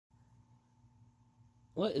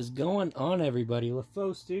What is going on, everybody?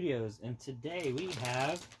 LaFoe Studios, and today we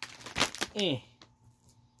have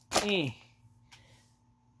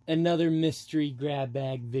another mystery grab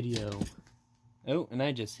bag video. Oh, and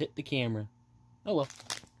I just hit the camera. Oh well.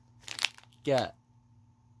 Got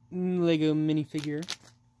Lego minifigure.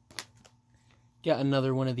 Got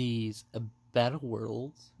another one of these Battle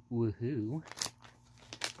Worlds. Woohoo!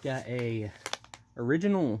 Got a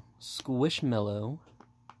original Squishmallow.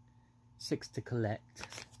 6 to collect.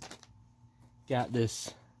 Got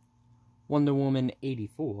this Wonder Woman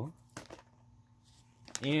 84.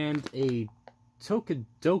 And a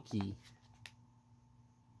Tokidoki.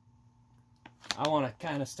 I want to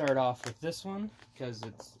kind of start off with this one, because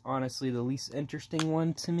it's honestly the least interesting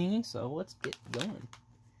one to me, so let's get going.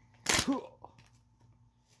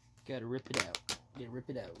 Gotta rip it out. Gotta rip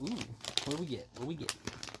it out. Ooh, what do we get? What do we get?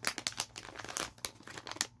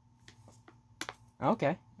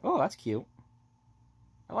 Okay. Oh, that's cute.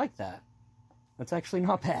 I like that. That's actually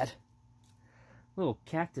not bad. Little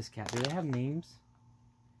cactus cat. Do they have names?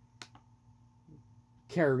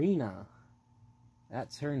 Karina.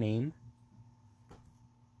 That's her name.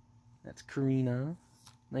 That's Karina.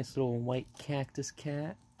 Nice little white cactus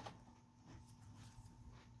cat.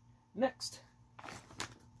 Next.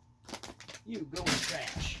 You go in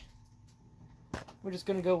trash. We're just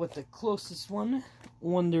gonna go with the closest one.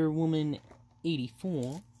 Wonder Woman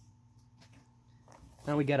 84.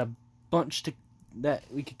 Now we got a bunch that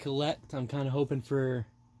we could collect. I'm kind of hoping for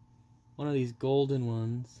one of these golden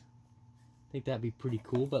ones. I think that'd be pretty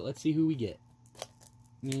cool, but let's see who we get.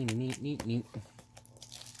 Neat.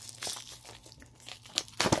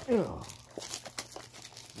 Oh.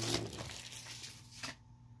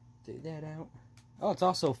 Take that out. Oh, it's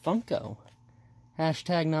also Funko.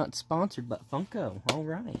 Hashtag not sponsored, but Funko.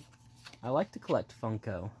 Alright. I like to collect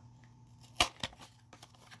Funko.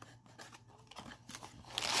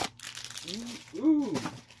 Ooh.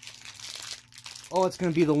 Oh, it's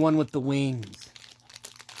going to be the one with the wings.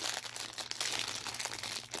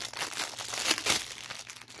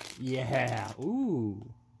 Yeah.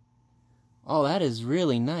 Ooh. Oh, that is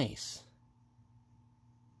really nice.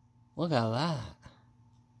 Look at that.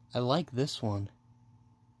 I like this one.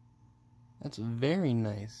 That's very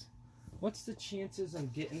nice. What's the chances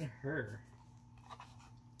I'm getting her?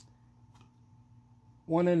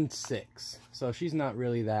 1 in 6. So she's not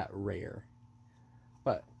really that rare.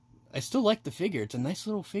 But I still like the figure. It's a nice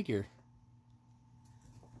little figure.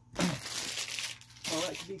 All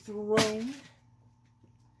that can be thrown.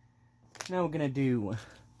 Now we're going to do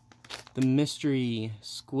the mystery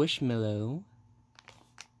Squishmallow.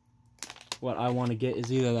 What I want to get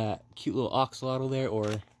is either that cute little axolotl there,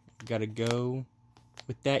 or gotta go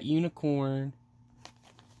with that unicorn.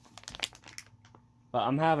 But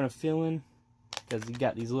I'm having a feeling, because you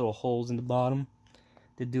got these little holes in the bottom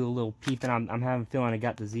to do a little peep, and I'm having a feeling I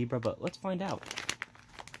got the zebra, but let's find out.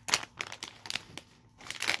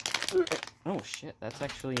 Oh shit, that's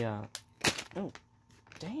actually oh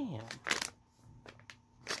damn.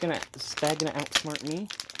 It's gonna outsmart me.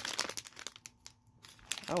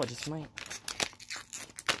 Oh, it just might.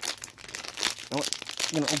 Oh,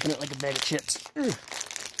 I'm gonna open it like a bag of chips.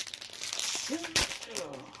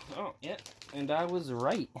 Oh, yeah, and I was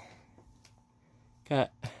right.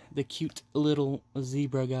 Got the cute little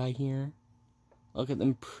zebra guy here. Look at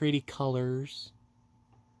them pretty colors.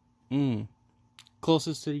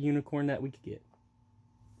 Closest to the unicorn that we could get.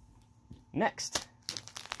 Next.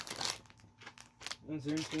 Is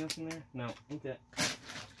there anything else in there? No. Okay.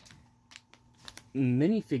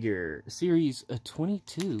 Minifigure series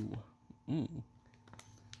 22.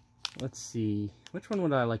 Let's see. Which one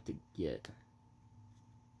would I like to get?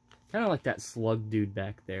 Kind of like that slug dude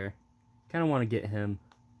back there. Kind of want to get him.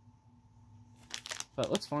 But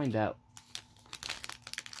let's find out.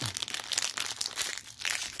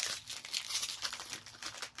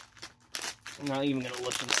 I'm not even going to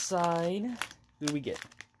look inside. Who do we get?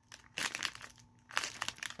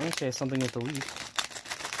 Okay, something with the leaf.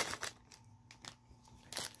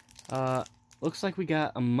 Looks like we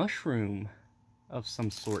got a mushroom of some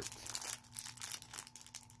sort.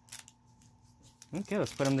 Okay,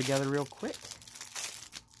 let's put them together real quick.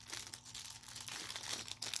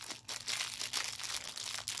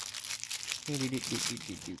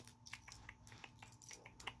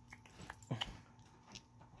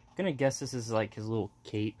 Gonna guess this is like his little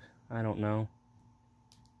cape. I don't know.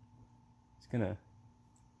 It's gonna...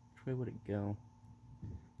 Which way would it go?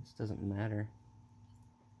 This doesn't matter.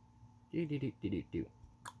 Oh,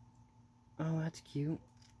 that's cute.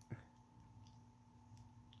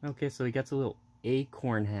 Okay, so he gets a little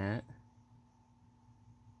acorn hat.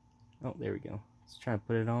 Oh, there we go. Let's try to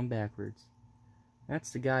put it on backwards.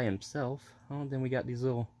 That's the guy himself. Oh, then we got these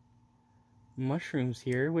little mushrooms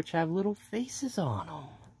here, which have little faces on them.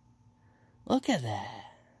 Look at that.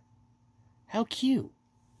 How cute.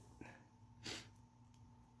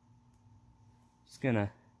 Just gonna...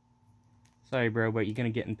 Sorry, bro, but you're gonna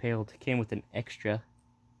get impaled. Came with an extra.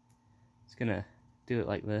 Just gonna do it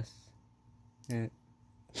like this. No,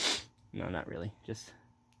 not really. Just...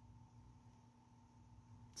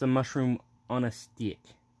 It's a mushroom on a stick.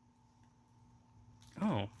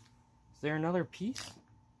 Oh. Is there another piece?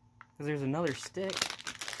 Because there's another stick.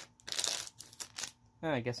 Oh,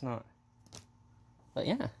 I guess not. But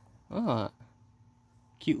yeah. Oh.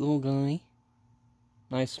 Cute little guy.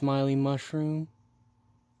 Nice smiley mushroom.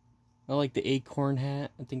 I like the acorn hat.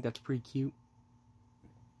 I think that's pretty cute.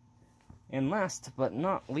 And last but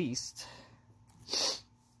not least,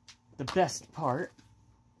 the best part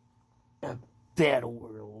of Battle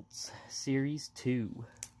Worlds Series 2.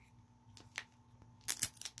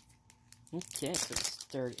 Okay, so let's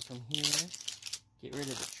start it from here. Get rid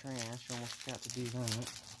of the trash. Almost forgot to do that.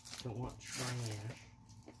 Don't want trash.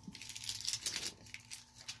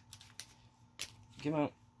 Come on.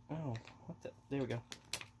 Oh, what the? There we go.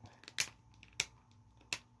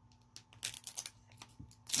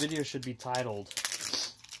 Video should be titled,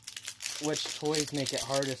 which toys make it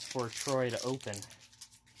hardest for Troy to open?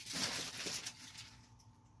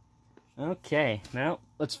 Okay, now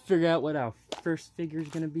let's figure out what our first figure is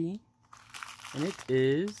going to be. And it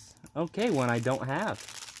is, okay, one I don't have.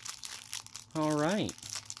 Alright.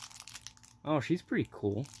 Oh, she's pretty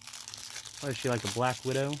cool. What is she, like a Black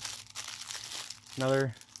Widow?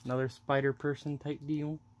 Another spider person type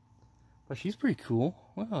deal. But she's pretty cool.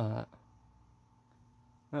 Look at that.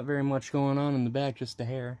 Not very much going on in the back, just the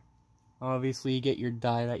hair. Obviously, you get your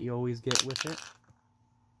dye that you always get with it.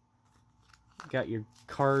 You got your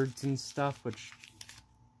cards and stuff, which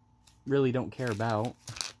really don't care about.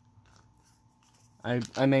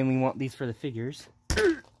 I mainly want these for the figures.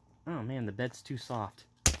 Oh man, the bed's too soft.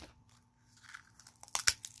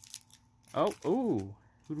 Oh, ooh.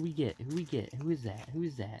 Who do we get? Who do we get? Who is that? Who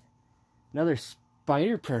is that? Another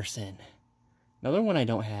spider person. Another one I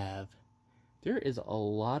don't have. There is a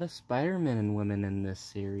lot of Spider-Men and women in this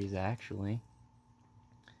series, actually.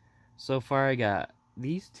 So far, I got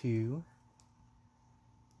these two.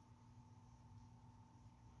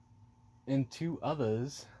 And two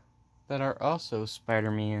others that are also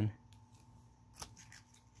Spider-Man.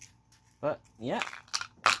 But, yeah.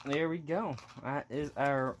 There we go. That is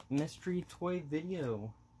our mystery toy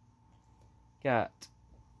video. Got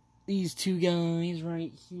these two guys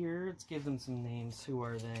right here. Let's give them some names. Who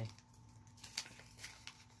are they?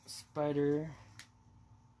 Spider.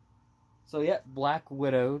 So yeah, Black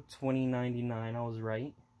Widow 2099. I was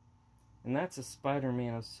right. And that's a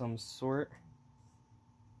Spider-Man of some sort.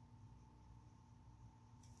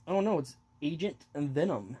 Oh no, it's Agent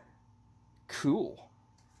Venom. Cool.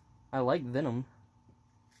 I like Venom.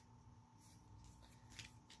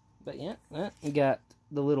 But yeah, we got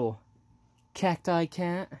the little cacti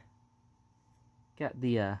cat. Got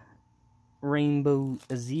the rainbow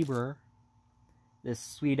zebra. This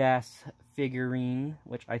sweet ass figurine,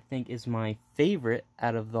 which I think is my favorite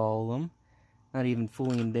out of all of them. Not even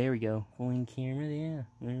fooling, there we go. Fooling camera, yeah.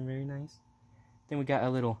 Very, very nice. Then we got a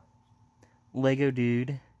little Lego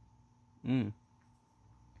dude. And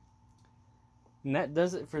that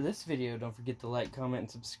does it for this video. Don't forget to like, comment,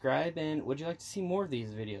 and subscribe. And would you like to see more of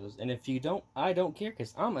these videos? And if you don't, I don't care,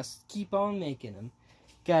 because I'm going to keep on making them.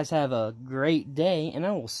 You guys have a great day, and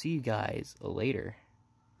I will see you guys later.